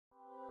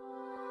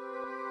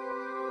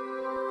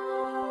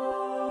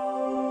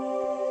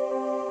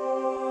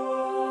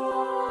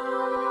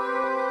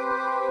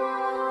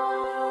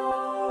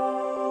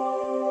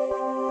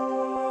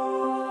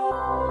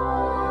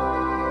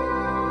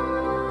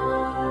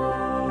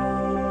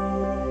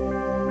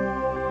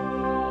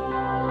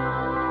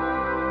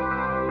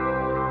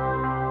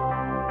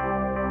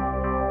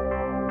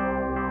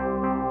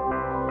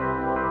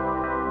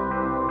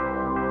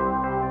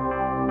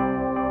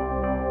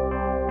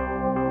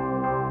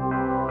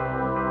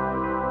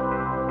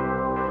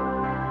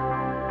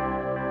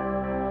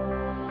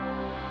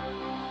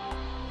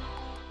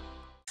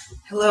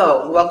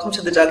Hello, and welcome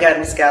to the Doug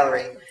Adams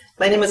Gallery.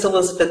 My name is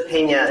Elizabeth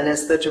Pena, and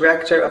as the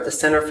Director of the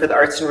Center for the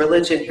Arts and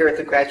Religion here at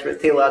the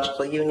Graduate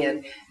Theological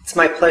Union, it's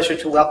my pleasure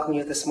to welcome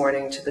you this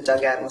morning to the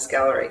Doug Adams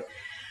Gallery.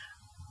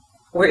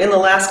 We're in the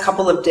last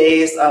couple of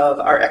days of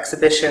our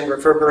exhibition,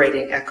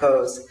 Reverberating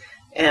Echoes,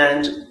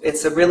 and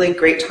it's a really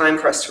great time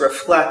for us to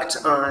reflect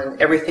on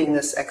everything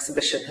this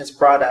exhibition has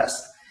brought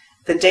us.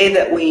 The day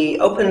that we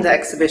opened the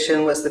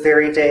exhibition was the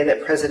very day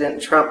that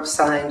President Trump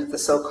signed the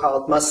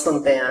so-called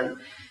Muslim ban.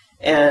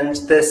 And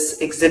this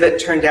exhibit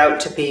turned out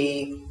to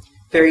be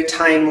very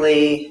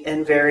timely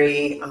and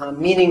very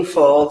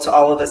meaningful to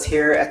all of us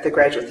here at the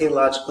Graduate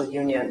Theological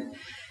Union.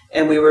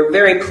 And we were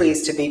very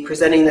pleased to be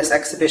presenting this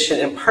exhibition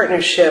in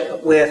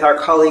partnership with our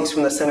colleagues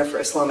from the Center for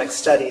Islamic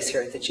Studies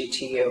here at the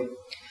GTU.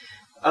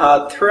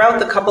 Throughout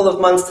the couple of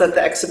months that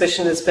the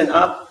exhibition has been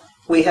up,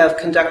 we have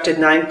conducted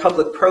 9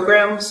 public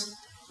programs.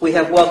 We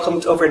have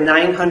welcomed over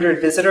 900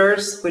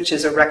 visitors, which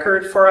is a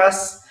record for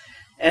us.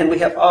 And we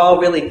have all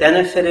really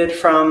benefited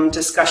from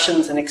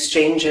discussions and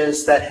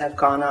exchanges that have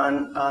gone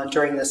on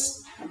during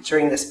this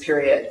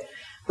period.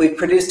 We've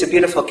produced a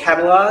beautiful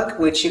catalog,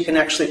 which you can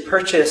actually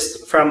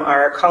purchase from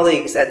our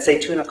colleagues at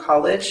Zaytuna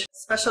College.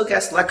 Special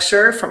guest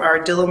lecture from our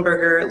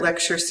Dillenberger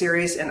lecture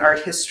series in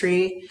art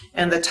history.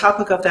 And the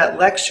topic of that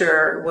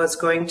lecture was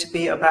going to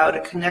be about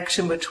a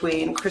connection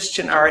between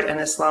Christian art and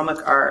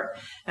Islamic art.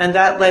 And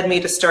that led me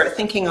to start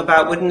thinking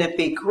about, wouldn't it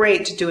be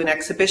great to do an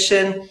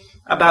exhibition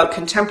about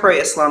contemporary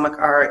Islamic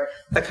art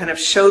that kind of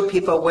showed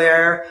people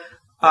where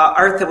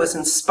art that was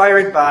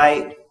inspired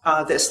by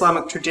the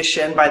Islamic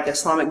tradition, by the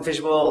Islamic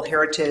visual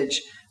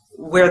heritage,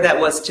 where that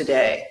was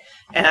today.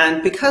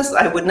 And because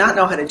I would not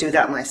know how to do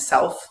that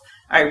myself,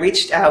 I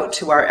reached out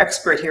to our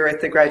expert here at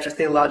the Graduate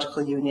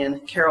Theological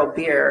Union, Carol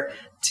Beer,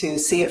 to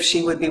see if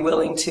she would be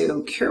willing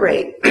to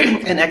curate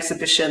an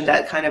exhibition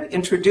that kind of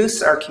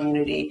introduced our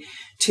community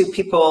to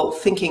people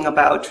thinking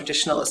about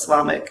traditional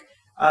Islamic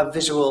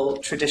visual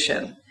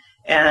tradition.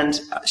 And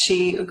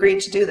she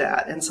agreed to do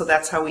that, and so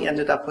that's how we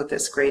ended up with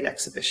this great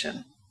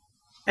exhibition.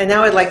 And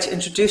now I'd like to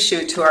introduce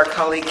you to our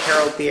colleague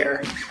Carol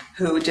Beer,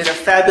 who did a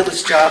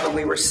fabulous job, and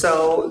we were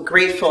so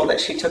grateful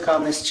that she took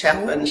on this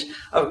challenge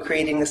of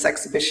creating this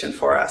exhibition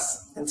for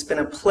us. It's been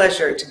a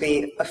pleasure to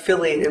be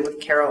affiliated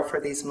with Carol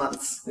for these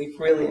months. We've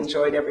really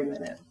enjoyed every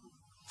minute.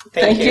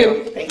 Thank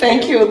you.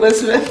 Thank you,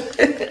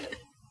 Elizabeth.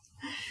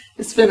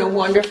 It's been a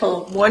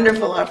wonderful,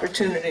 wonderful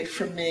opportunity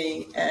for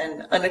me,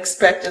 and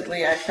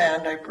unexpectedly I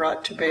found I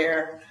brought to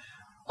bear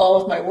all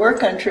of my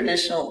work on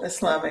traditional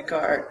Islamic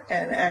art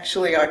and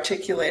actually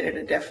articulated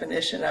a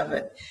definition of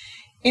it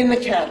in the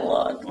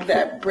catalog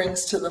that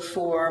brings to the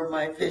fore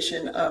my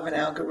vision of an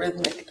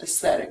algorithmic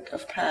aesthetic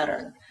of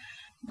pattern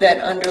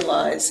that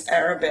underlies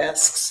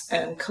arabesques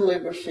and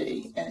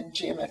calligraphy and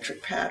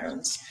geometric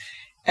patterns.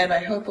 And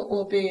I hope it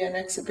will be an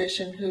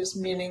exhibition whose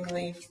meaning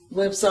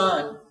lives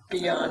on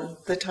beyond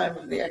the time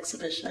of the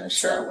exhibition. I'm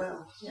sure it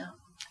will. Yeah.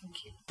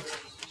 Thank you.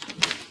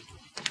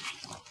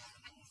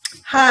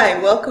 Hi,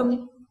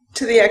 welcome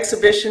to the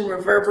exhibition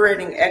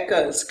Reverberating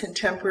Echoes,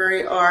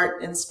 Contemporary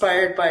Art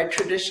Inspired by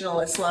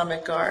Traditional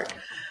Islamic Art.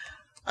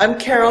 I'm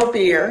Carol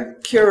Beer,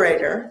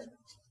 curator.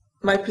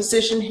 My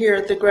position here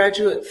at the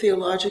Graduate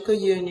Theological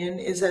Union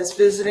is as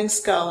visiting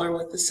scholar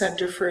with the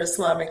Center for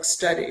Islamic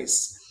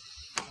Studies.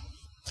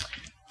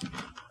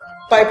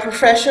 By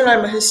profession,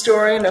 I'm a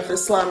historian of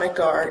Islamic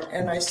art,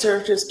 and I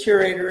served as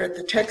curator at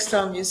the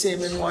Textile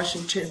Museum in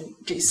Washington,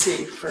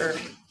 D.C. for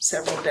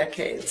several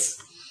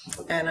decades.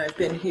 And I've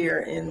been here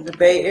in the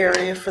Bay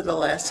Area for the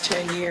last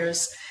 10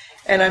 years,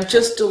 and I'm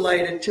just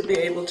delighted to be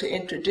able to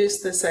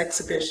introduce this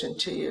exhibition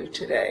to you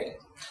today.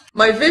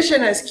 My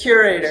vision as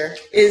curator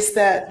is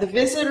that the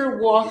visitor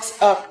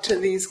walks up to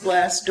these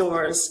glass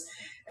doors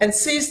and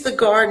sees the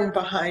garden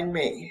behind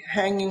me,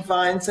 Hanging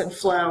Vines and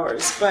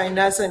Flowers by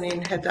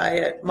Nazanin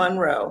Hedayat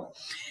Munro,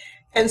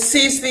 and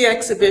sees the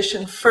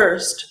exhibition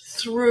first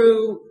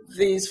through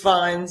these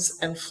vines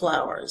and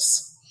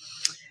flowers,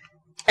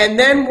 and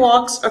then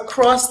walks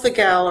across the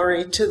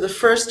gallery to the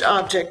first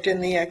object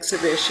in the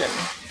exhibition,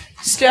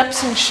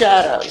 Steps and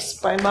Shadows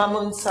by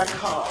Mamoun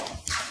Sakal.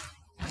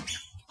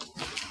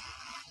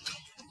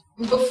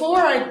 Before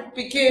I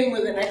begin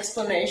with an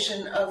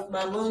explanation of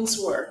Mamoun's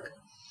work,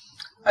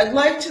 I'd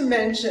like to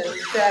mention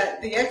that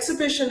the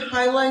exhibition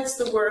highlights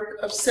the work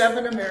of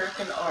 7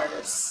 American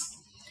artists.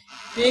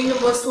 Being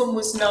a Muslim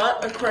was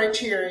not a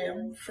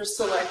criterion for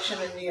selection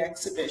in the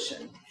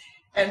exhibition,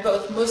 and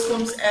both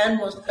Muslims and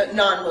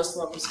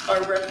non-Muslims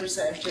are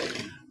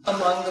represented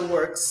among the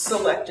works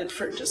selected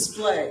for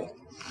display.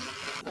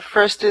 The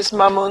first is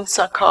Mamoun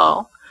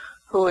Sakal,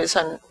 who is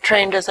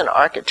trained as an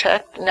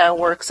architect, now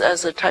works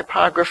as a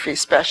typography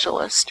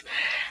specialist.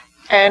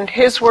 And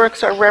his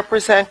works are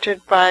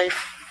represented by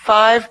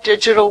 5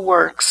 digital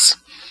works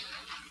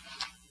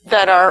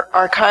that are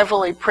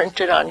archivally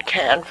printed on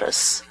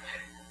canvas.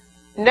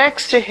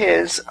 Next to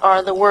his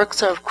are the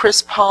works of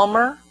Chris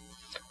Palmer,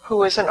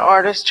 who is an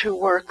artist who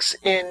works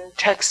in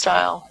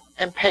textile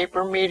and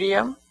paper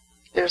medium.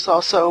 There's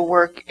also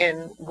work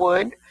in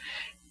wood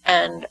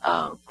and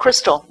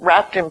crystal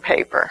wrapped in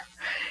paper.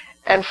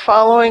 And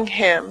following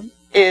him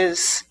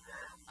is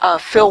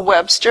Phil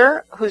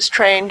Webster, who's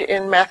trained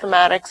in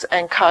mathematics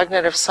and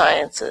cognitive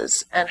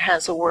sciences and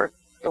has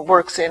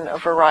works in a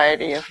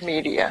variety of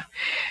media.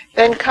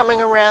 Then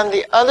coming around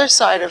the other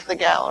side of the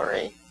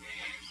gallery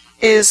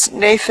is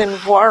Nathan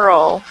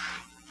Voirol,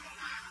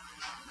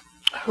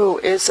 who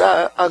is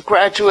a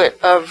graduate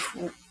of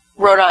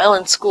Rhode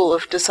Island School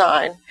of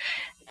Design,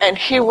 and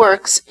he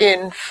works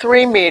in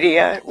 3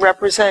 media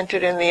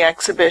represented in the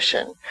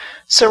exhibition: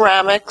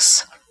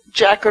 ceramics,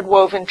 jacquard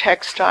woven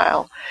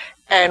textile,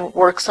 and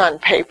works on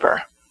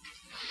paper.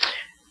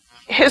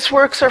 His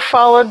works are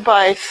followed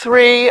by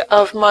 3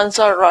 of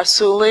Manzar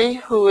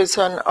Rasuli, who is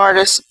an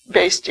artist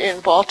based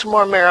in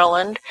Baltimore,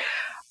 Maryland,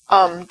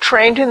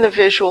 trained in the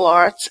visual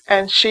arts,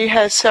 and she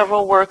has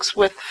several works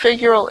with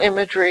figural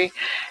imagery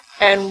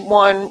and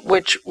one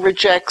which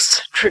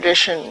rejects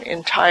tradition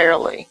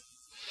entirely.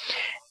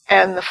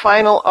 And the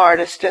final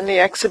artist in the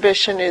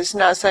exhibition is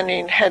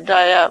Nazanin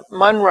Hedaya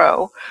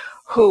Munro,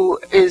 who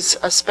is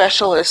a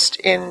specialist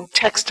in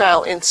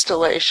textile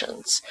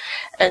installations.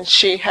 And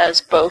she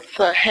has both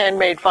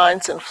handmade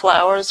vines and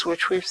flowers,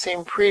 which we've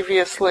seen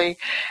previously,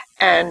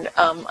 and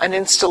an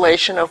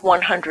installation of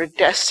 100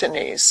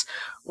 destinies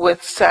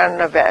with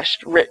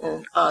Sarnavesht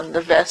written on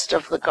the vest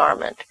of the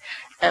garment.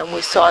 And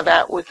we saw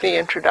that with the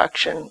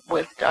introduction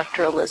with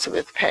Dr.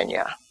 Elizabeth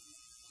Pena.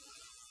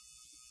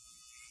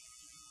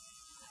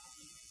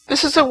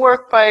 This is a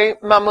work by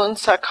Mamoun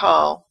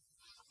Sakal.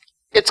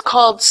 It's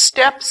called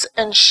Steps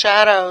and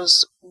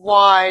Shadows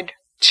Wide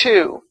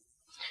 2.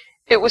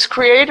 It was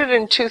created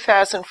in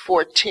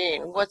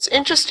 2014. What's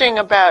interesting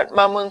about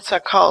Mamoun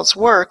Sakal's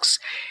works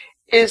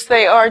is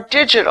they are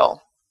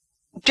digital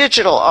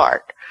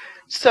art,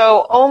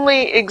 so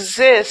only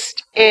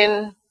exist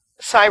in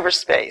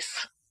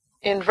cyberspace,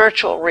 in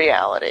virtual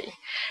reality.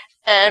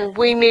 And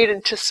we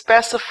needed to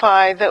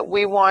specify that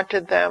we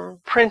wanted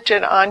them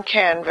printed on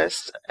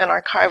canvas, an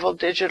archival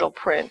digital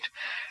print,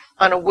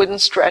 on a wooden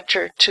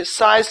stretcher to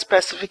size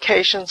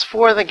specifications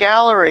for the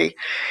gallery.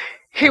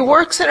 He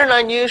works in an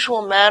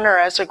unusual manner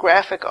as a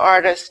graphic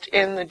artist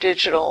in the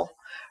digital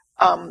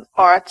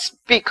arts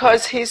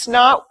because he's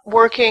not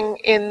working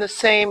in the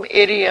same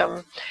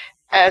idiom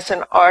as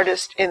an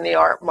artist in the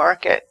art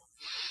market.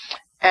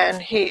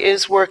 And he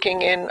is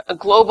working in a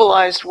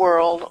globalized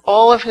world.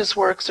 All of his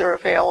works are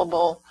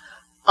available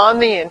on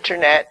the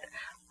internet,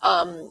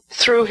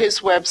 through his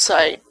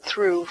website,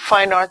 through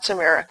Fine Arts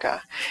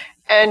America.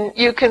 And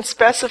you can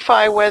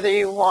specify whether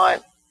you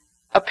want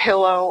a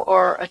pillow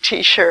or a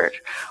t-shirt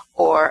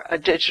or a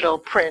digital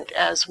print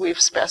as we've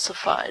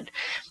specified.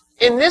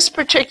 In this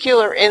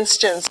particular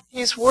instance,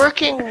 he's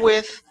working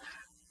with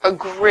a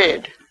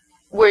grid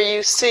where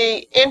you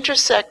see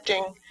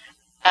intersecting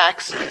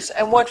axes.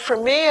 And what for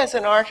me as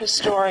an art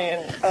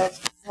historian of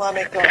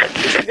Islamic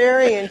art is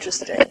very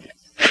interesting,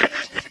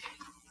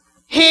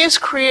 he is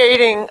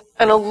creating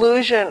an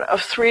illusion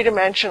of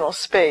 3-dimensional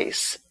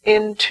space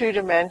in 2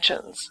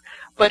 dimensions,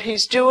 but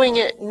he's doing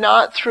it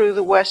not through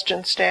the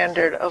Western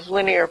standard of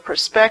linear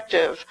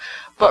perspective,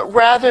 but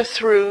rather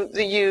through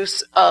the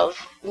use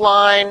of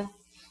line,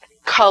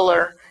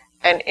 color,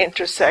 and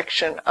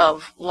intersection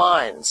of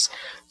lines.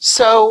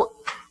 So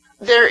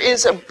there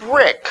is a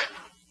brick,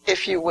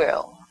 if you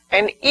will,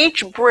 and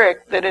each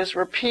brick that is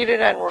repeated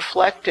and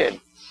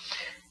reflected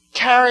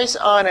carries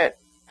on it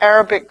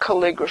Arabic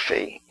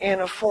calligraphy in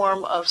a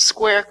form of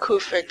square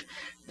Kufic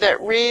that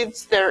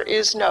reads, "There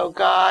is no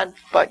God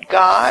but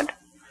God,"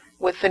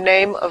 with the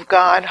name of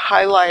God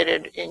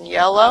highlighted in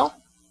yellow.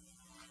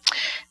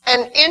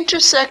 And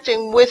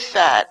intersecting with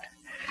that,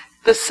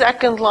 the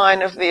second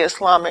line of the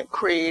Islamic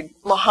creed,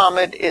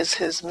 Muhammad is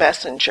his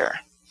messenger.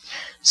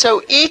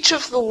 So each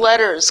of the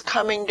letters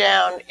coming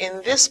down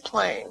in this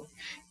plane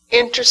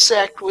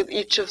intersect with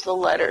each of the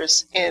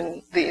letters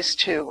in these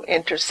 2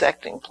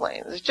 intersecting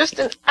planes. It's just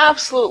an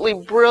absolutely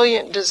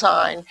brilliant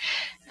design.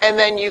 And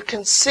then you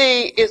can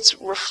see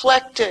it's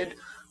reflected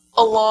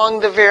along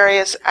the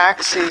various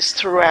axes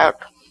throughout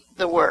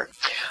the work.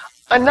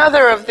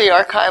 Another of the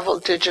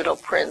archival digital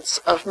prints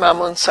of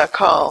Mamoun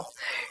Sakal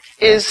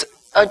is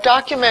a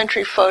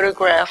documentary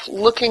photograph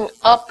looking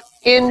up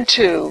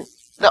into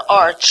the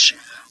arch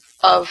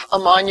of a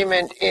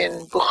monument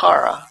in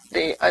Bukhara,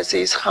 the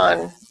Aziz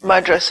Khan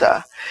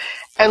Madrasa,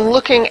 and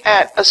looking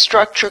at a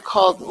structure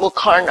called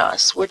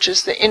Muqarnas, which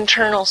is the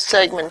internal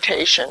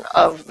segmentation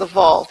of the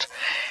vault.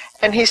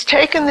 And he's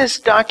taken this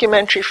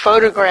documentary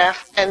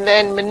photograph and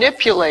then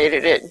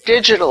manipulated it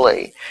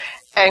digitally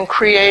and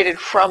created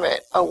from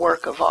it a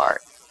work of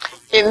art.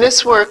 In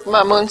this work,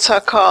 Mamoun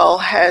Sakal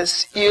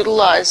has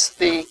utilized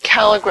the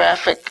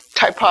calligraphic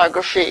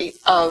typography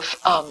of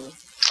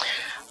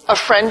a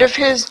friend of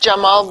his,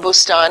 Jamal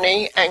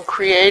Bustani, and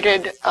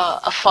created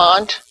a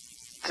font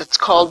that's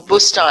called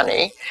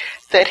Bustani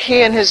that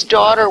he and his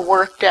daughter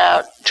worked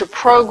out to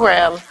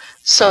program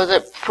so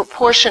that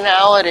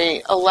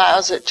proportionality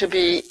allows it to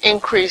be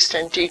increased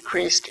and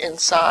decreased in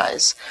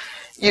size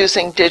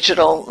using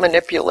digital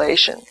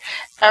manipulation.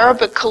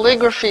 Arabic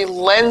calligraphy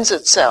lends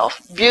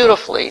itself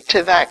beautifully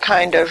to that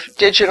kind of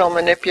digital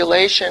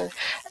manipulation,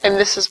 and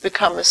this has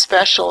become a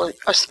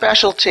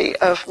specialty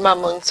of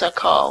Mamoun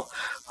Sakal,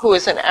 who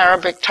is an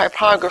Arabic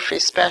typography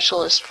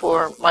specialist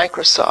for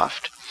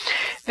Microsoft.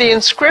 The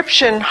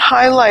inscription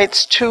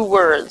highlights two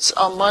words,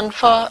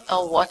 al-Manfa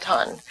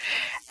al-Watan,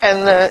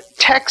 and the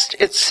text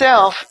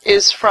itself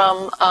is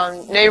from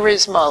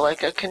Neriz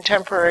Malik, a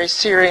contemporary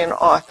Syrian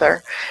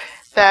author,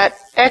 that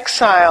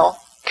exile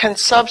can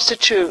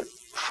substitute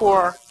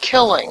for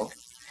killing,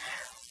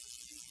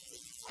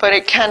 but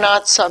it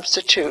cannot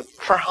substitute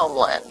for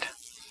homeland.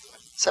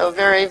 So a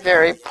very,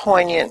 very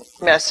poignant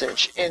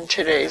message in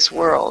today's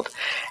world.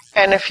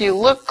 And if you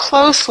look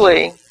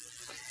closely,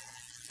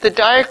 the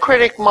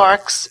diacritic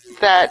marks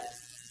that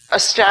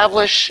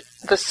establish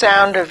the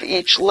sound of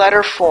each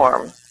letter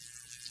form,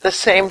 the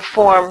same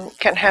form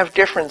can have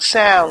different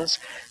sounds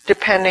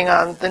depending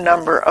on the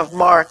number of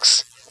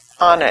marks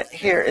on it.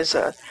 Here is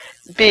a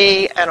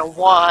B and a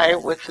Y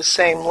with the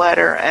same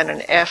letter, and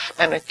an F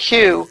and a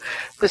Q,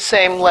 the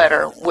same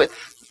letter, with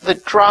the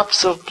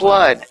drops of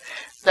blood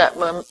that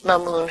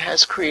Mamoun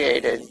has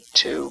created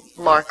to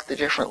mark the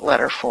different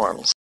letter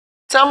forms.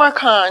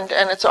 Samarkand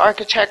and its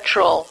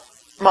architectural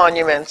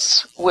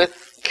monuments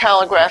with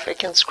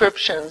calligraphic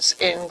inscriptions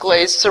in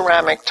glazed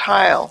ceramic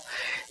tile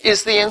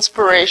is the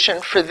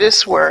inspiration for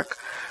this work,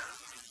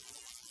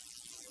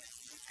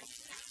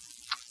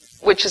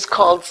 which is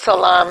called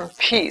Salam,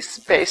 Peace,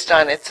 based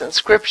on its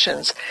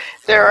inscriptions.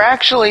 There are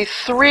actually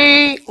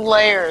 3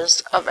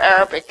 layers of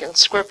Arabic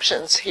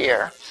inscriptions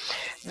here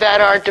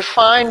that are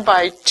defined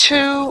by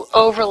 2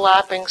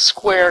 overlapping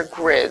square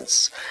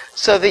grids,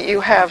 so that you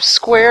have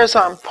squares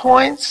on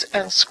points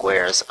and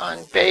squares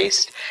on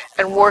base,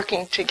 and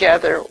working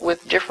together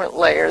with different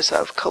layers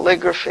of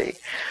calligraphy.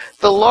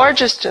 The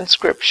largest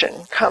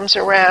inscription comes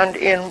around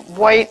in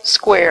white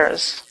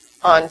squares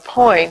on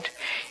point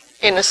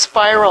in a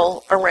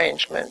spiral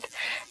arrangement,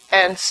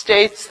 and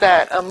states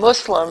that a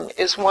Muslim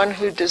is one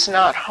who does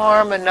not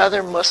harm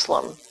another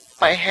Muslim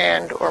by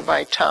hand or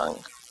by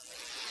tongue.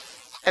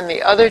 And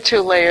the other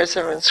 2 layers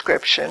of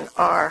inscription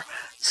are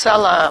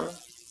Salam,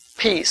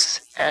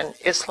 peace, and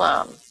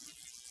Islam,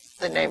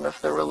 the name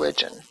of the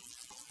religion.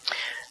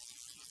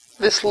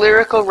 This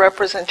lyrical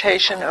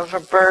representation of a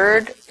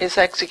bird is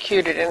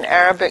executed in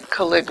Arabic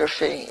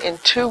calligraphy in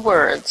 2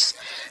 words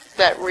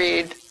that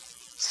read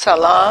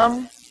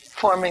Salam,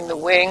 forming the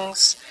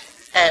wings,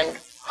 and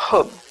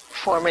Hub,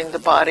 forming the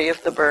body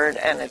of the bird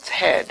and its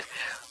head,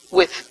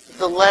 with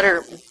the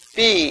letter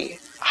B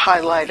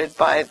highlighted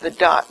by the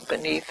dot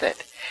beneath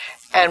it,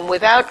 and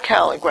without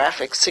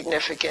calligraphic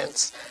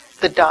significance,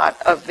 the dot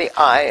of the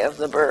eye of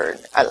the bird,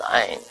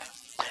 al-ain.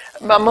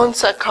 Mamoun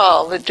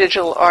Sakal, the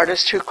digital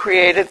artist who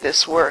created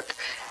this work,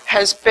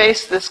 has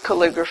based this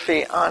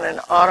calligraphy on an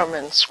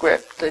Ottoman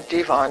script, the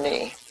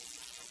Divani.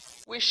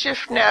 We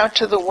shift now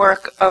to the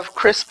work of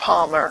Chris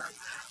Palmer,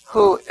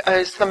 who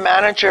is the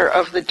manager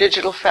of the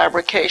Digital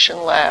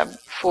Fabrication Lab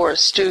for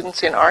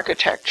students in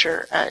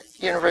architecture at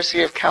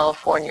University of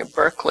California,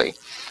 Berkeley,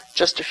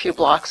 just a few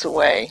blocks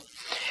away.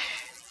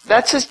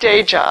 That's his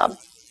day job,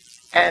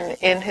 and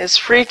in his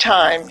free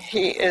time,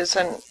 he is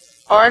an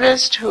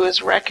artist who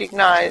is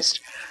recognized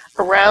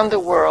around the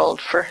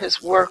world for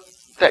his work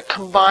that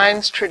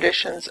combines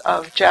traditions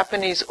of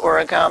Japanese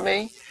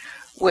origami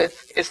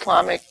with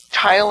Islamic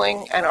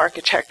tiling and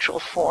architectural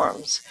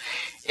forms.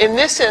 In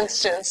this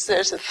instance,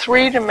 there's a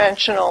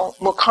 3-dimensional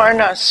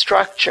Muqarnas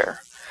structure,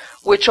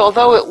 which,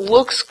 although it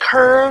looks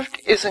curved,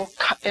 is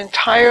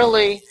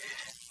entirely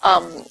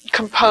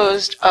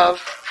composed of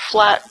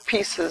flat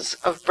pieces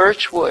of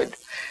birch wood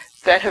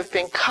that have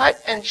been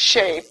cut and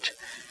shaped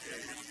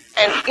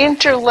and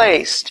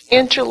interlaced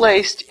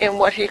in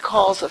what he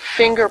calls a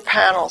finger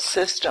panel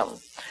system,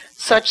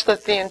 such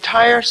that the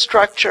entire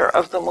structure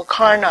of the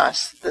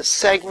Muqarnas, the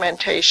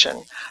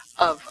segmentation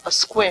of a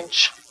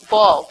squinch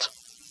vault,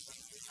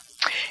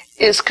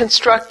 is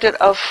constructed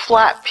of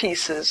flat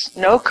pieces,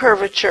 no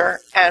curvature,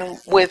 and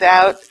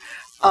without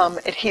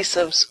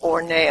adhesives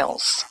or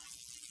nails.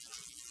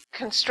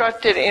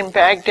 Constructed in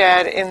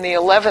Baghdad in the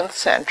 11th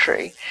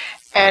century,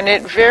 and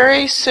it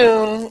very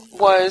soon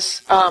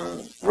was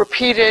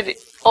repeated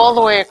all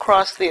the way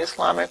across the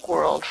Islamic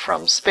world,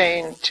 from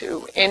Spain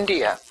to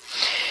India.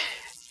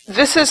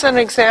 This is an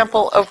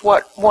example of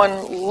what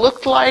one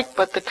looked like,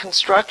 but the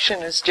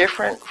construction is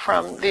different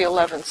from the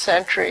 11th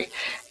century.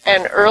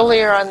 And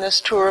earlier on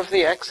this tour of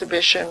the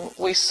exhibition,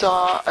 we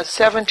saw a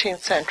 17th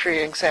century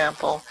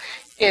example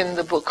in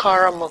the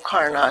Bukhara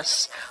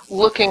Muqarnas,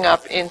 looking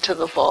up into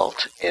the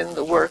vault in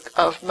the work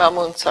of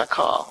Mamoun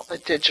Sakal, a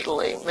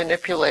digitally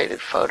manipulated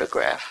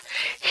photograph.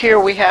 Here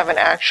we have an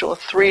actual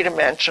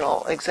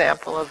 3-dimensional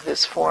example of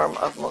this form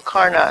of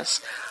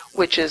Muqarnas,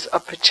 which is a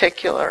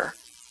particular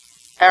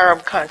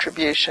Arab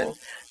contribution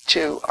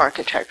to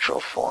architectural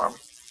form.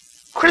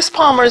 Chris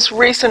Palmer's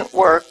recent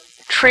work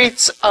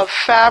treats of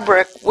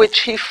fabric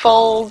which he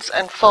folds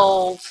and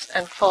folds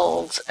and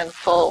folds and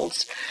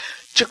folds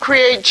to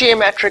create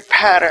geometric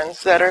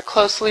patterns that are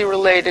closely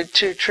related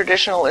to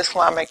traditional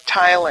Islamic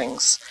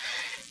tilings.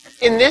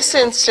 In this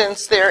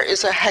instance, there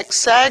is a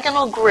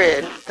hexagonal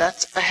grid,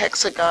 that's a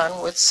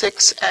hexagon with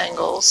 6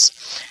 angles,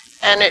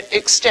 and it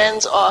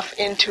extends off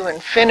into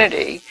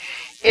infinity.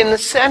 In the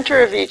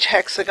center of each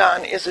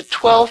hexagon is a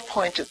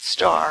 12-pointed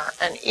star,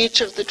 and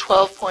each of the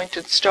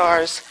 12-pointed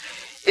stars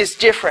is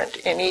different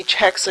in each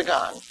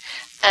hexagon.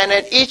 And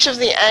at each of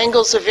the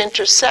angles of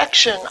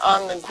intersection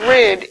on the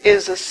grid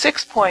is a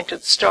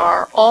 6-pointed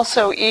star,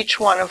 also each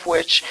one of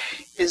which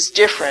is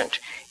different,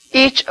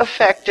 each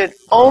affected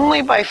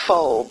only by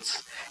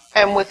folds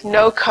and with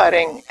no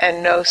cutting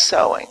and no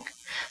sewing.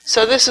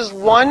 So this is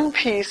one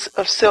piece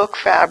of silk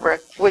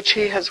fabric which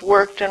he has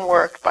worked and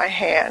worked by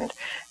hand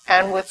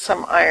and with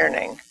some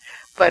ironing,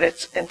 but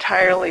it's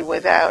entirely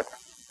without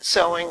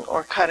sewing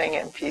or cutting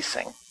and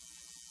piecing.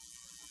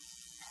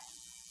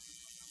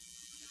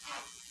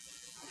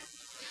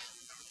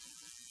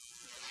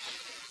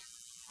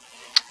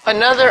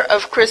 Another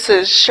of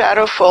Chris's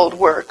shadow fold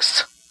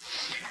works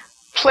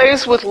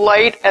plays with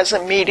light as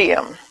a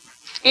medium.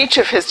 Each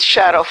of his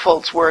shadow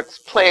folds works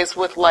plays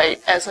with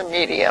light as a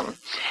medium,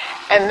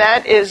 and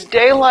that is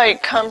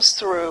daylight comes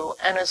through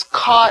and is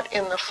caught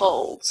in the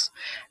folds.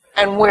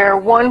 And where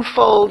one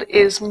fold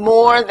is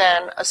more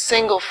than a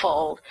single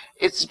fold,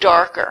 it's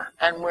darker,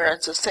 and where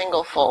it's a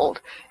single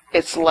fold,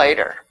 it's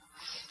lighter.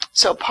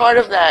 So part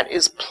of that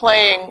is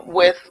playing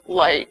with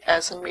light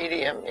as a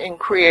medium in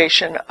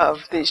creation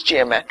of these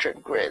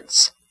geometric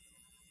grids.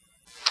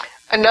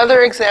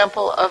 Another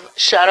example of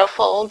shadow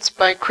folds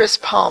by Chris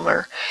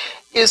Palmer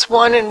is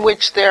one in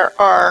which there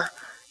are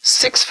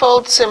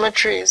 6-fold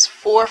symmetries,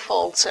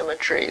 4-fold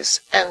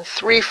symmetries, and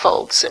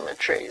 3-fold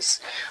symmetries,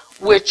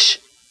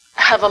 which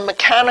have a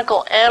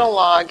mechanical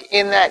analog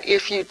in that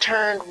if you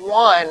turned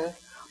one,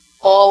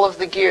 all of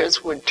the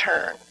gears would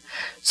turn.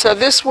 So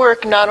this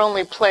work not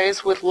only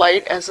plays with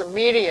light as a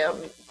medium,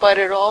 but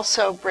it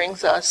also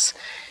brings us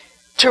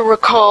to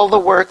recall the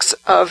works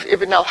of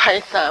Ibn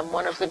al-Haytham,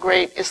 one of the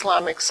great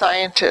Islamic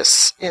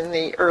scientists in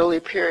the early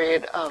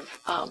period of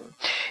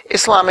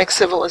Islamic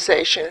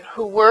civilization,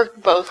 who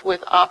worked both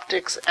with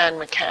optics and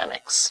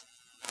mechanics.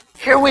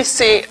 Here we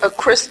see a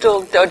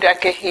crystal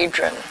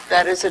dodecahedron,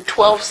 that is a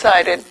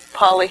 12-sided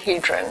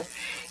polyhedron,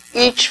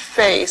 each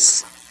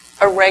face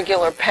a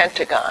regular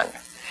pentagon.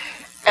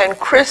 And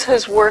Chris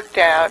has worked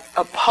out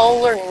a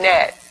polar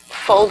net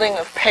folding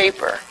of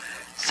paper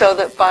so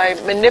that by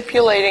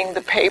manipulating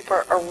the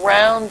paper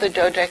around the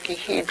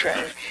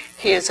dodecahedron,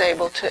 he is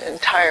able to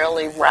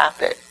entirely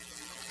wrap it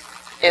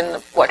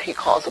in what he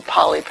calls a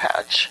poly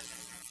pouch.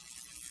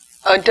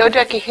 A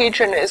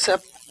dodecahedron is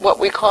what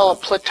we call a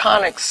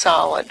Platonic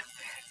solid,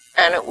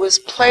 and it was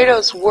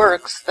Plato's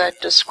works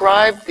that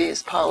described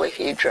these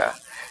polyhedra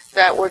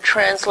that were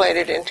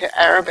translated into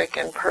Arabic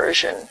and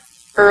Persian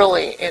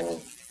early in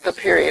the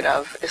period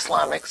of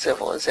Islamic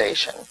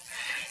civilization.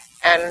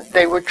 And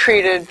they were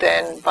treated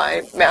then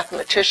by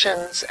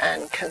mathematicians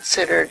and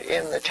considered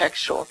in the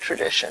textual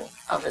tradition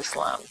of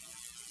Islam.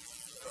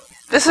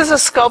 This is a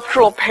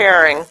sculptural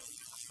pairing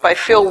by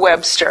Phil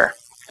Webster,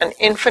 an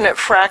infinite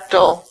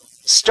fractal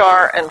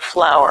star and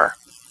flower.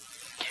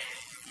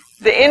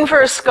 The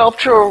inverse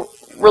sculptural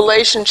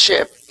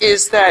relationship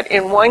is that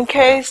in one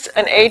case,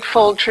 an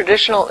 8-fold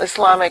traditional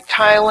Islamic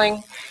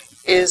tiling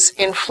is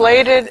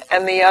inflated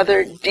and the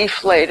other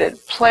deflated,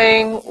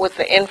 playing with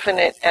the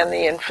infinite and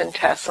the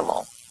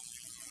infinitesimal.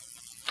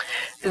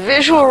 The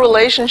visual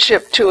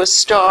relationship to a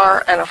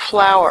star and a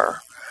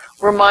flower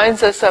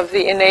reminds us of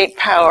the innate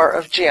power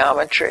of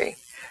geometry,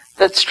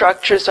 that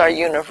structures are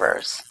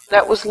universe.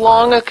 That was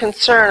long a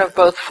concern of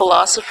both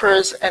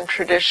philosophers and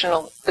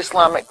traditional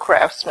Islamic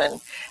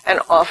craftsmen, and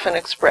often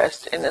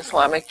expressed in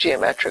Islamic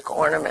geometric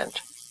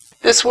ornament.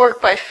 This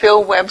work by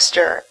Phil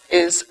Webster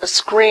is a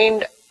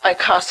screened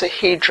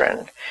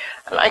icosahedron.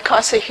 An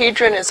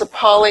icosahedron is a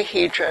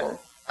polyhedron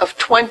of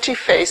 20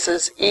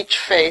 faces, each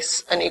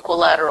face an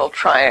equilateral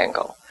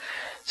triangle.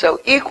 So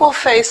equal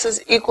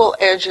faces, equal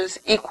edges,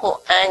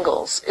 equal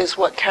angles is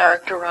what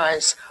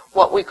characterize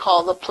what we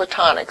call the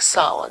Platonic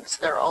solids.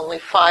 There are only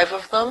 5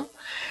 of them: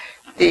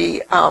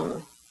 the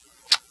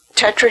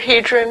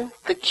tetrahedron,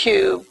 the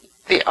cube,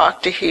 the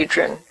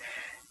octahedron,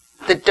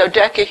 the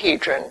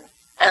dodecahedron,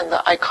 and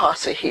the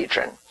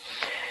icosahedron.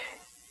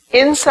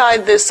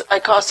 Inside this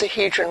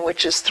icosahedron,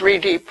 which is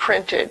 3D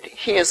printed,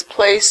 he has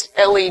placed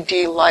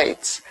LED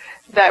lights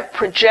that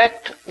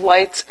project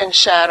lights and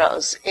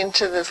shadows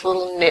into this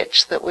little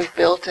niche that we've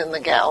built in the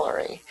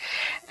gallery.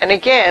 And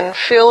again,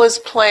 Phil is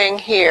playing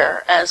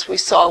here, as we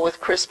saw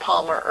with Chris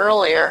Palmer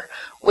earlier,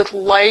 with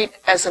light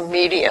as a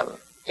medium,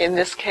 in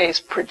this case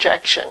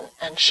projection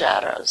and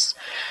shadows.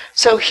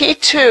 So he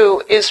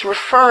too is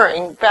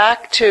referring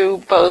back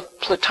to both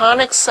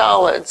Platonic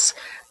solids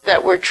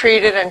that were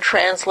treated and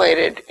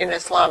translated in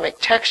Islamic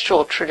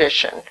textual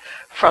tradition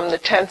from the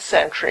 10th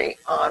century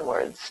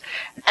onwards,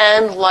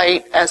 and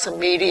light as a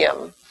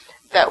medium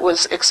that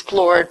was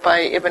explored by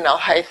Ibn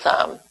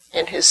al-Haytham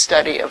in his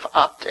study of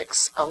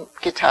optics,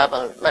 Kitab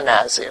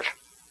al-Manazir.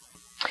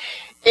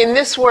 In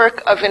this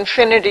work of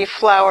Infinity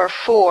Flower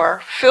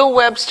 4, Phil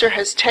Webster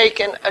has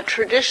taken a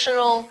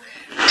traditional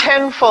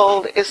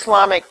tenfold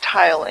Islamic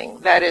tiling,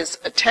 that is,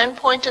 a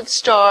 10-pointed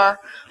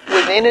star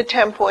within a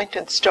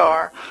 10-pointed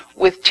star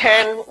with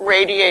 10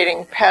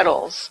 radiating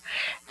petals,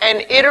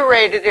 and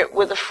iterated it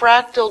with a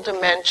fractal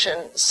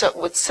dimension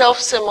with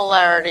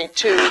self-similarity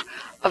to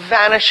a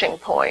vanishing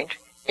point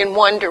in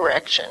one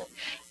direction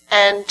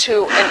and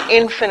to an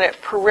infinite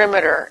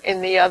perimeter in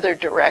the other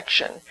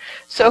direction.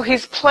 So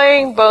he's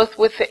playing both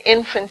with the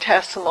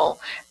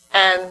infinitesimal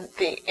and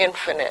the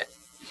infinite.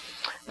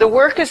 The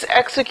work is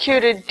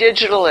executed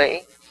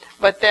digitally,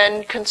 but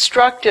then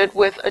constructed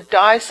with a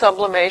dye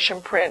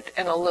sublimation print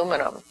in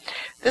aluminum.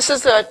 This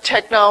is a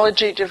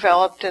technology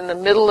developed in the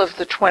middle of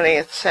the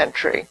 20th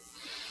century,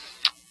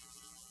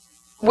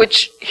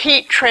 which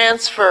heat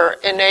transfer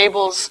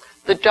enables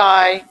the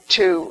dye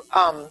to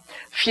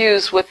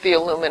fuse with the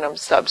aluminum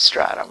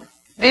substratum.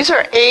 These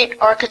are 8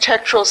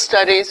 architectural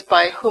studies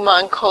by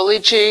Human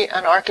Koliji,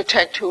 an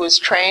architect who was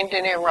trained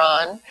in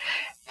Iran,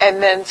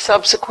 and then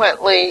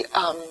subsequently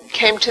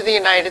came to the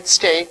United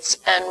States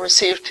and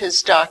received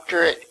his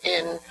doctorate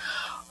in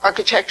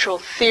architectural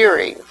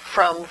theory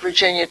from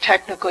Virginia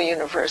Technical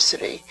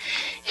University.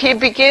 He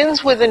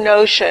begins with a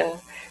notion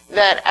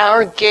that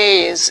our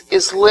gaze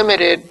is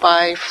limited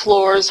by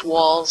floors,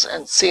 walls,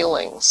 and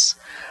ceilings.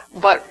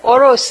 But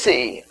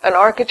orosi, an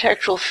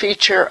architectural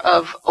feature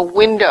of a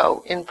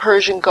window in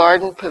Persian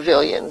garden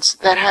pavilions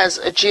that has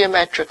a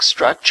geometric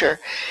structure,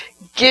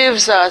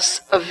 gives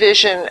us a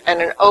vision and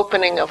an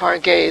opening of our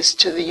gaze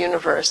to the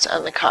universe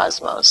and the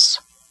cosmos.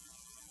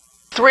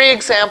 3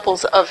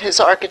 examples of his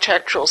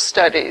architectural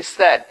studies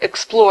that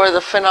explore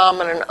the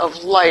phenomenon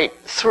of light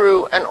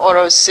through an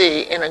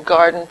orosi in a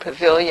garden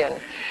pavilion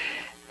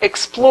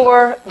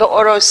explore the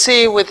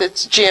orosi with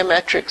its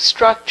geometric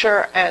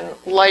structure and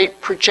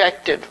light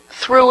projected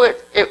through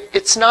it.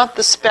 It's not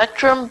the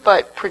spectrum,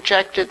 but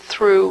projected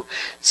through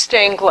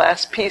stained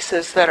glass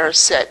pieces that are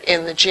set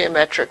in the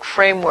geometric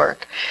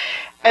framework.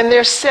 And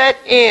they're set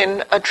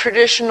in a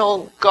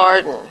traditional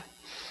garden,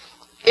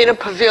 in a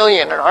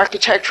pavilion, an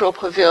architectural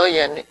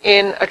pavilion,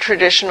 in a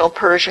traditional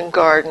Persian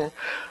garden,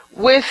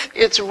 with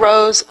its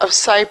rows of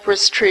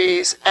cypress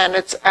trees and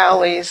its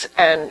alleys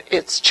and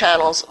its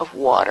channels of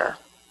water.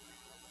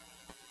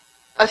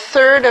 A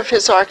third of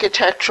his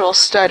architectural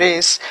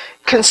studies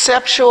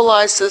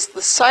conceptualizes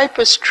the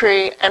cypress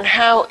tree and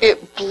how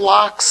it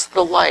blocks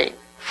the light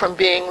from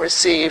being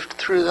received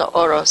through the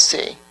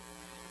orosi.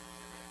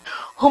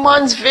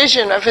 Human's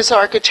vision of his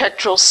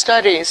architectural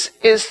studies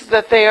is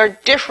that they are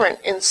different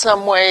in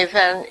some way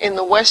than in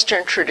the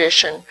Western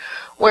tradition,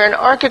 where an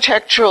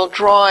architectural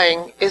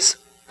drawing is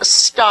a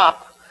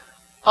stop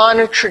on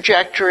a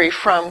trajectory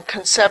from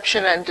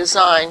conception and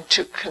design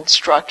to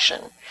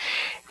construction.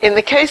 In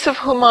the case of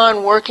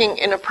Human working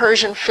in a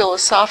Persian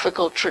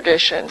philosophical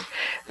tradition,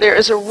 there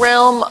is a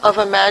realm of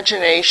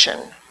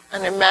imagination,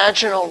 an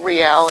imaginal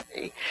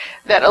reality,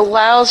 that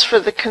allows for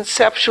the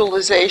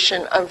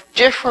conceptualization of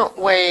different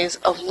ways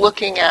of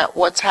looking at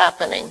what's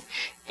happening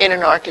in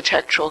an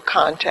architectural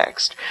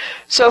context.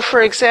 So,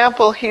 for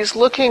example, he's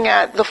looking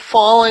at the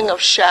falling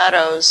of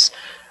shadows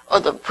or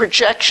the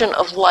projection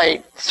of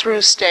light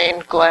through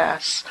stained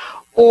glass,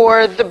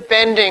 or the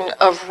bending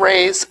of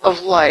rays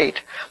of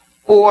light,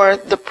 or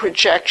the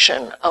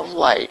projection of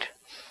light.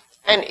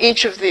 And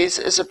each of these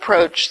is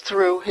approached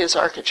through his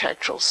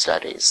architectural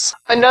studies.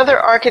 Another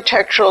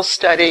architectural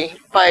study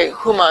by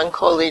Human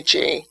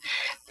Koliji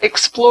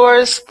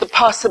explores the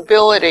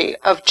possibility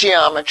of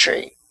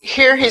geometry.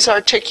 Here he's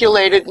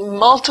articulated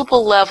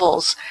multiple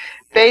levels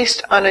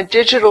based on a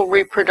digital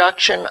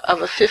reproduction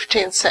of a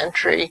 15th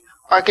century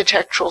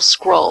architectural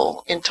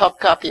scroll in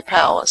Topkapi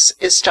Palace,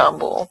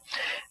 Istanbul,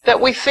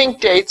 that we think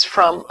dates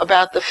from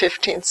about the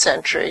 15th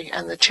century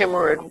and the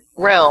Timurid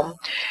realm.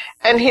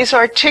 And he's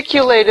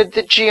articulated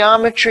the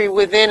geometry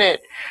within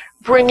it,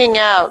 bringing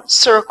out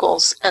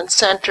circles and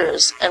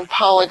centers and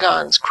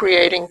polygons,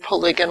 creating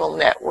polygonal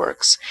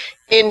networks,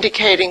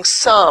 indicating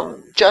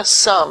just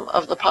some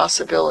of the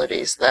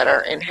possibilities that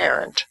are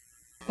inherent.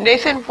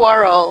 Nathan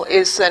Voirol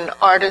is an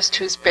artist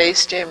who's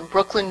based in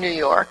Brooklyn, New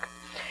York,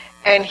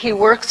 and he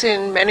works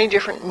in many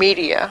different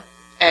media.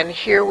 And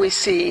here we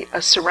see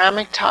a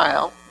ceramic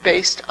tile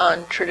based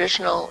on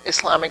traditional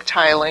Islamic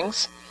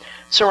tilings,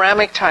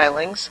 ceramic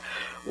tilings,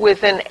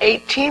 with an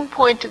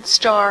 18-pointed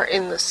star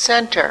in the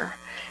center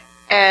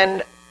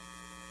and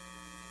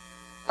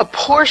a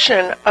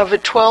portion of a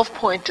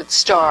 12-pointed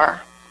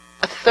star,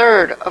 a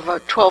third of a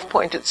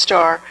 12-pointed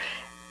star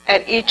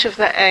at each of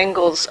the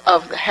angles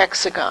of the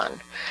hexagon.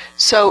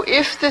 So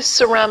if this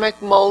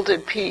ceramic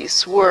molded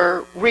piece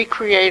were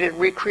recreated,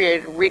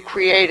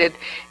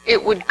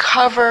 it would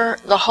cover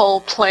the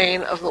whole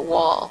plane of the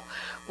wall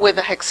with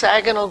a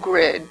hexagonal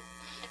grid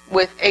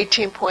with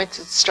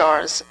 18-pointed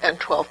stars and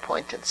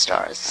 12-pointed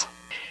stars.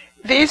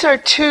 These are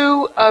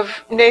 2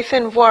 of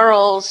Nathan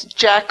Voirol's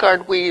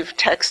jacquard weave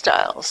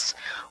textiles.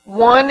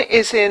 One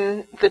is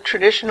in the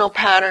traditional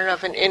pattern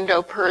of an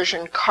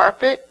Indo-Persian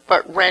carpet,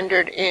 but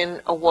rendered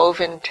in a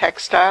woven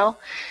textile.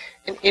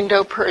 an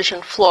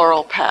Indo-Persian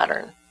floral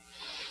pattern.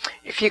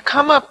 If you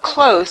come up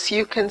close,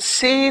 you can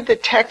see the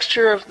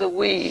texture of the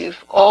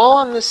weave all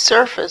on the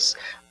surface,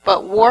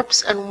 but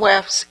warps and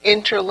wefts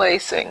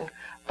interlacing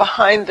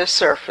behind the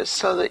surface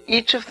so that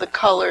each of the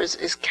colors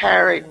is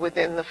carried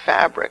within the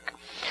fabric.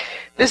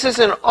 This is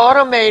an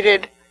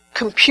automated,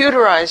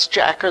 computerized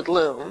jacquard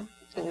loom,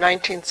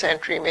 19th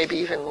century, maybe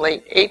even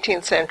late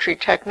 18th century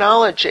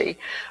technology,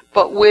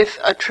 but with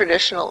a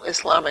traditional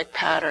Islamic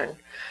pattern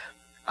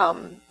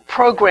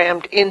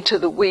programmed into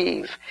the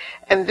weave.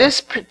 And this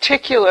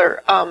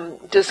particular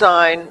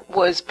design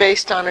was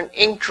based on an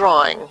ink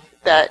drawing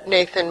that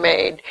Nathan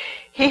made.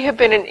 He had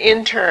been an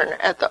intern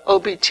at the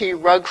OBT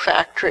rug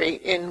factory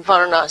in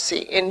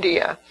Varanasi,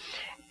 India,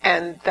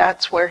 and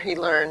that's where he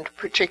learned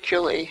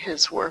particularly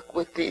his work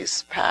with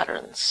these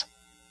patterns.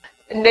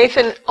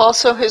 Nathan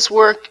also has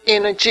worked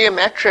in a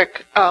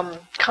geometric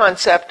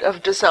concept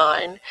of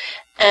design,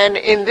 and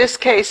in this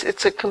case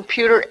it's a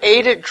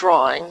computer-aided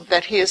drawing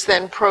that he has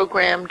then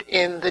programmed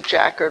in the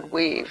jacquard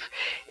weave.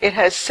 It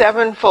has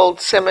seven-fold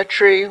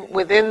symmetry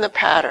within the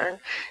pattern.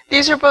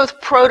 These are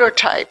both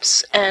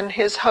prototypes, and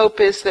his hope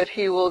is that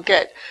he will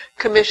get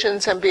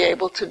commissions and be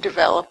able to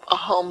develop a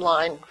home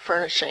line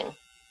furnishing.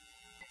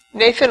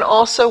 Nathan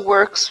also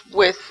works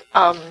with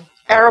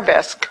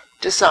arabesque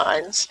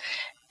designs,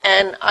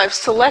 and I've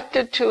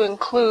selected to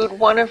include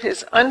one of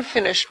his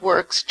unfinished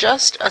works,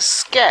 just a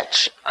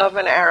sketch of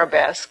an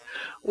arabesque,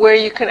 where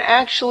you can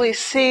actually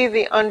see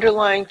the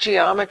underlying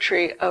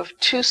geometry of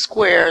two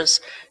squares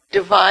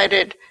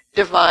divided,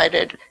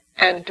 divided,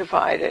 and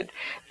divided.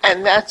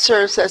 And that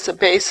serves as a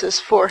basis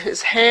for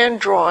his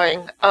hand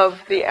drawing of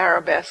the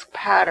arabesque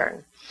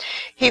pattern.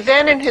 He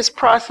then, in his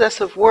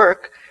process of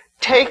work,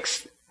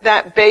 takes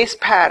that base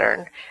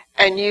pattern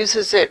and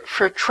uses it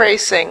for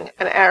tracing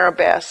an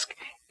arabesque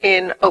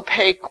in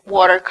opaque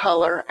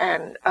watercolor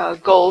and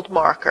gold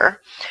marker,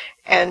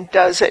 and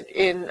does it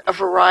in a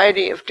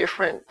variety of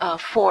different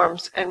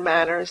forms and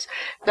manners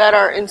that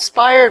are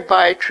inspired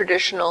by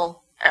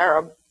traditional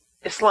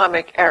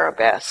Islamic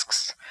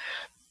arabesques.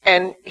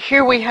 And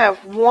here we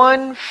have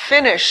one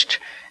finished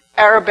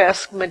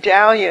arabesque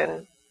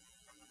medallion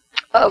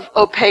of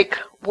opaque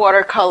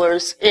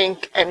watercolors,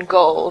 ink, and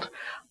gold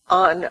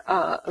on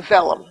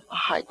vellum, a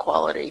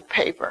high-quality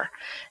paper.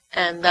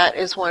 And that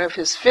is one of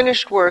his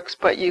finished works,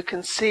 but you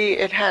can see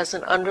it has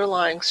an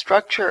underlying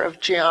structure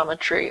of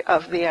geometry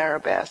of the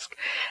arabesque,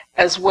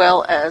 as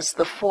well as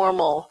the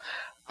formal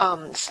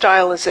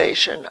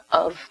stylization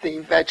of the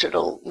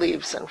vegetal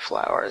leaves and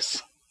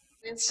flowers.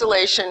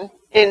 Installation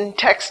in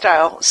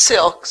textile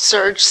silk,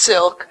 serge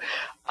silk,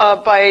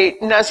 by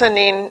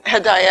Nazanin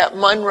Hedayat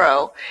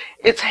Munro.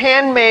 It's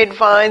handmade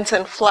vines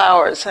and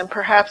flowers, and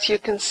perhaps you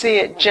can see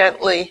it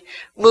gently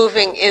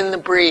moving in the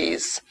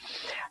breeze.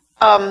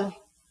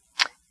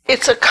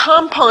 It's a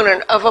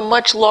component of a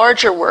much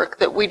larger work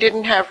that we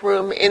didn't have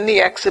room in the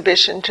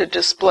exhibition to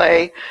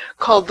display,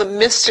 called The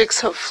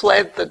Mystics Have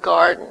Fled the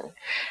Garden.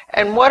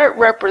 And what it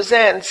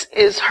represents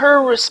is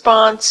her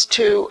response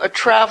to a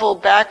travel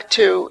back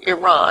to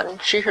Iran.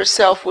 She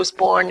herself was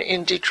born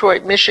in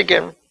Detroit,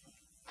 Michigan,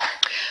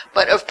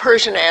 but of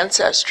Persian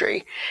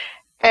ancestry.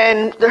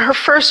 And her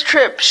first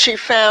trip, she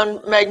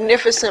found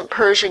magnificent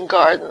Persian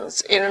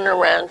gardens in and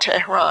around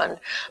Tehran.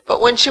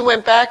 But when she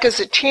went back as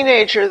a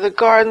teenager, the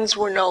gardens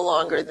were no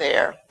longer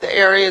there. The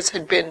areas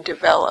had been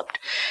developed.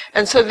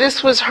 And so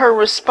this was her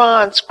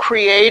response,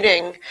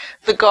 creating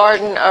the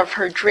garden of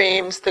her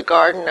dreams, the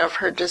garden of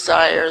her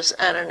desires,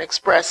 and an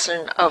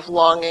expression of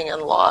longing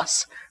and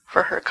loss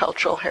for her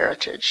cultural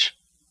heritage.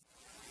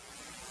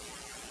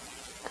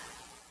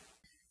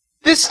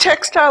 This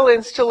textile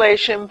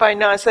installation by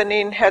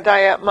Nazanin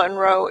Hedayat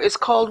Munro is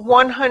called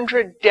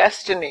 100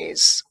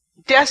 Destinies.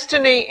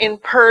 Destiny in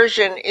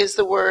Persian is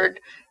the word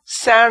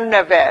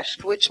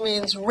sarnavesht, which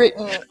means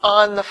written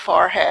on the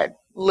forehead,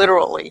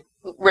 literally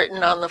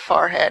written on the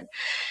forehead.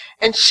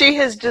 And she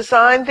has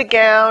designed the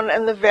gown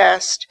and the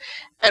vest,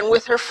 and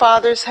with her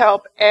father's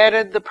help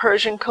added the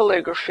Persian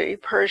calligraphy,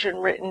 Persian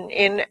written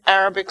in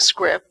Arabic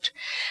script.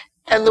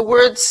 And the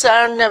word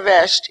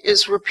sarnavesht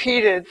is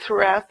repeated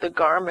throughout the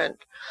garment.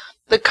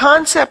 The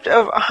concept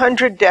of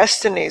 100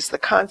 destinies, the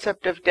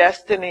concept of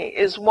destiny,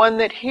 is one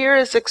that here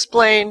is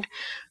explained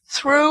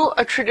through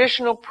a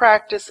traditional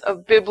practice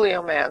of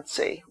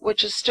bibliomancy,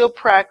 which is still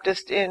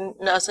practiced in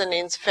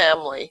Nazanin's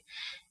family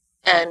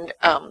and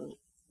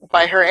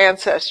by her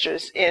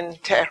ancestors in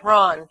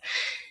Tehran.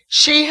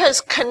 She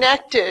has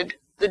connected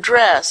the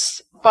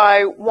dress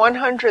by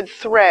 100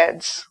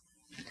 threads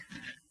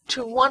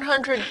to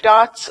 100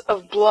 dots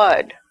of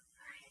blood,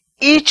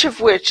 each of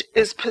which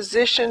is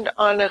positioned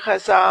on a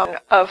ghazal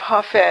of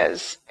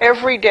Hafez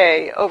every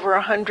day over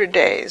 100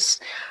 days,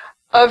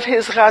 of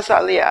his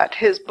Ghazaliyat,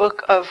 his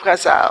book of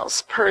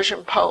ghazals,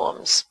 Persian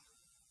poems,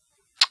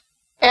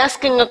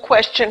 asking a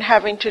question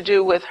having to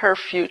do with her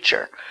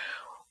future.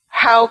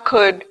 How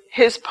could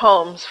his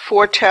poems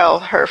foretell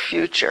her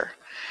future?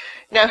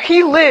 Now,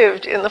 he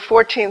lived in the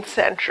 14th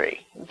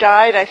century,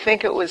 died, I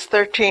think it was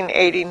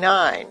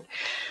 1389.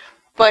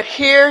 But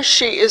here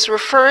she is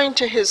referring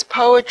to his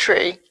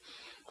poetry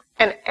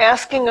and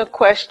asking a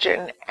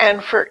question,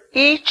 and for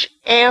each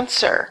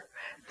answer,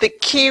 the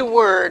key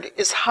word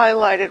is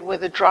highlighted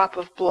with a drop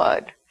of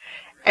blood,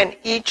 and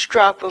each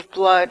drop of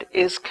blood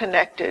is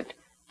connected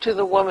to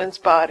the woman's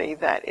body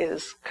that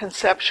is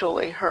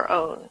conceptually her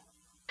own.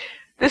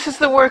 This is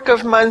the work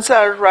of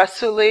Manzar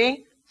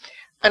Rassouli,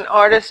 an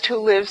artist who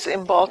lives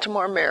in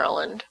Baltimore,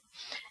 Maryland.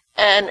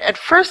 And at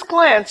first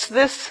glance,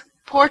 this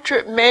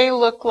portrait may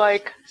look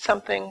like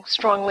something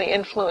strongly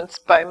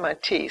influenced by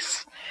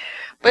Matisse.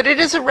 But it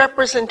is a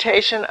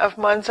representation of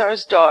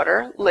Manzar's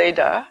daughter,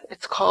 Leda.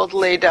 It's called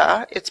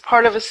Leda. It's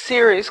part of a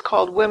series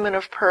called Women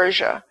of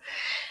Persia.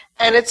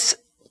 And it's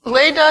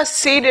Leda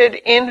seated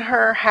in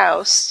her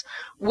house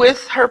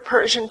with her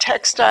Persian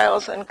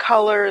textiles and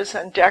colors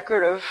and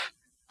decorative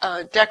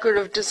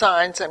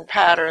designs and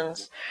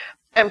patterns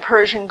and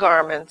Persian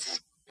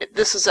garments.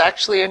 This is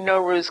actually a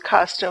Nowruz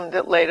costume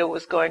that Leda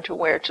was going to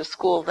wear to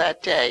school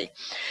that day.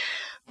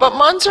 But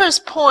Manzar's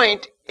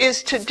point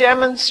is to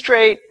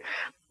demonstrate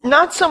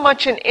not so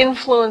much an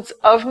influence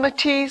of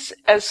Matisse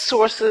as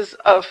sources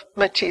of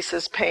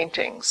Matisse's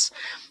paintings.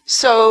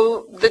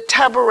 So the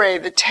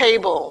tabouret, the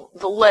table,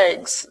 the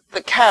legs,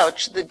 the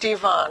couch, the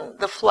divan,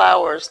 the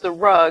flowers, the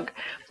rug,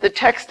 the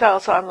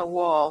textiles on the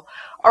wall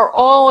are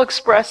all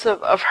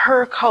expressive of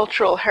her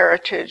cultural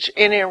heritage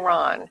in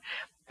Iran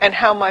and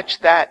how much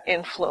that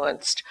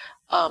influenced,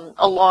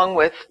 along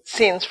with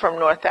scenes from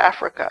North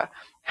Africa,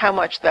 how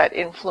much that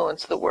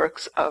influenced the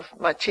works of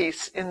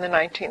Matisse in the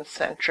 19th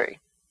century.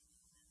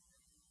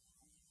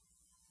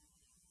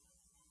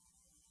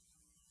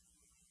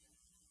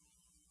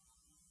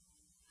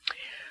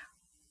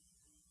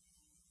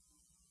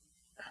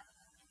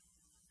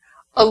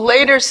 A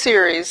later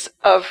series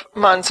of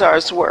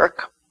Manzar's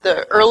work,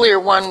 the earlier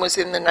one was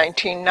in the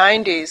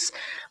 1990s.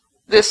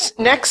 This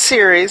next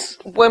series,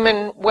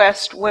 Women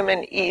West,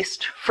 Women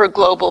East for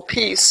Global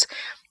Peace,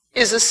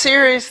 is a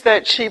series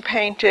that she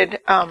painted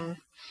and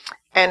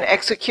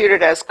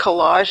executed as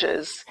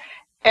collages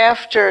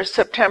after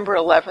September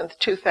 11th,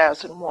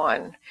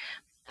 2001.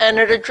 And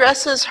it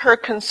addresses her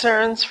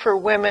concerns for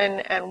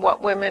women and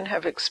what women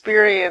have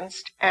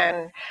experienced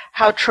and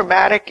how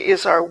traumatic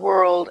is our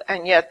world,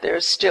 and yet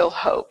there's still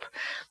hope.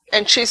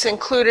 And she's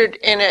included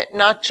in it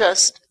not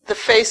just the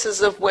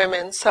faces of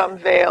women, some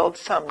veiled,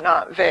 some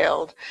not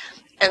veiled,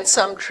 and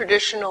some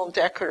traditional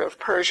decorative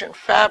Persian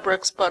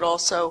fabrics, but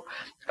also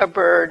a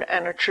bird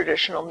and a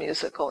traditional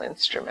musical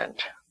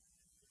instrument.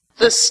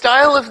 The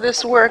style of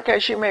this work,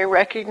 as you may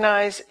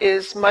recognize,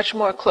 is much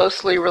more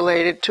closely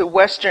related to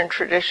Western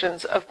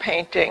traditions of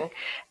painting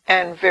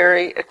and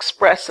very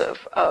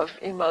expressive of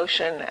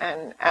emotion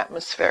and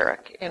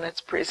atmospheric in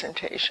its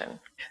presentation.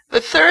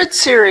 The third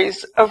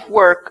series of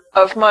work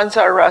of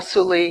Manzar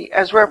Rassouli,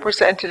 as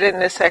represented in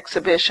this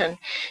exhibition,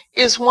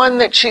 is one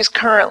that she's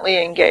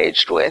currently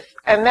engaged with,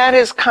 and that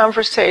is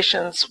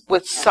Conversations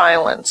with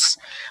Silence.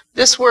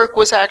 This work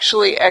was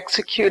actually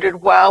executed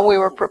while we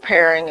were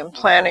preparing and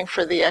planning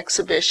for the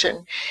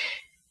exhibition.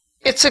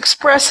 It's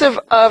expressive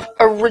of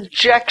a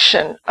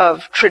rejection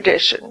of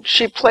tradition.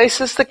 She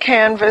places the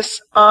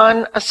canvas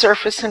on a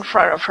surface in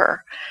front of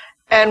her,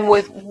 and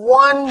with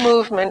one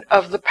movement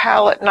of the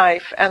palette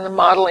knife and the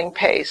modeling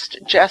paste,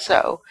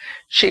 gesso,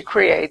 she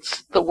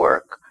creates the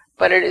work.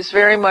 But it is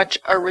very much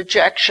a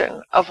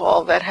rejection of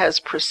all that has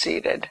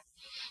preceded.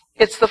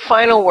 It's the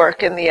final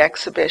work in the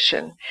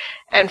exhibition,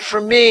 and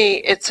for me,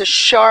 it's a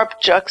sharp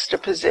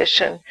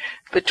juxtaposition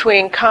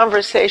between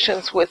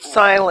Conversations with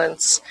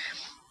Silence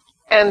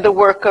and the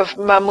work of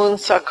Mamun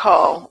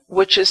Sakal,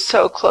 which is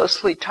so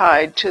closely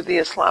tied to the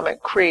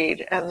Islamic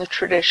creed and the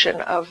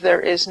tradition of there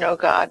is no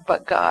God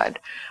but God.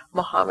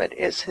 Muhammad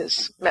is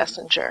his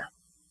messenger.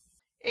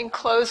 In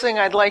closing,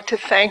 I'd like to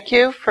thank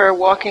you for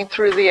walking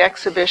through the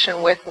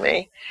exhibition with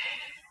me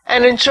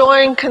and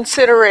enjoying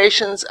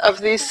considerations of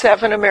these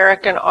 7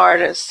 American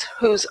artists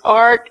whose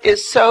art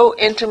is so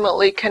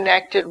intimately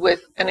connected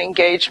with an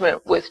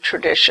engagement with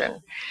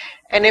tradition,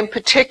 and in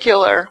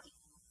particular,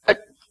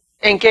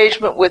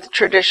 engagement with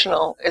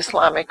traditional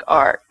Islamic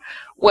art,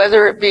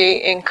 whether it be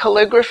in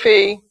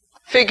calligraphy,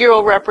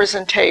 figural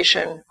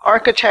representation,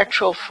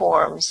 architectural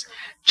forms,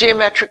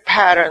 geometric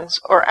patterns,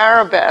 or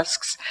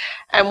arabesques.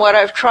 And what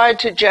I've tried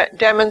to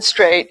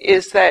demonstrate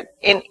is that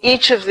in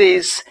each of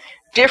these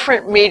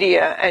different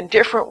media and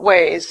different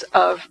ways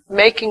of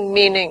making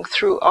meaning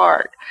through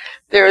art,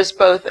 there is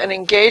both an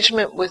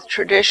engagement with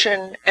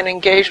tradition, an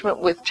engagement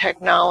with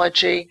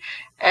technology,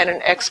 and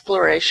an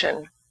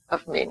exploration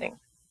of meaning.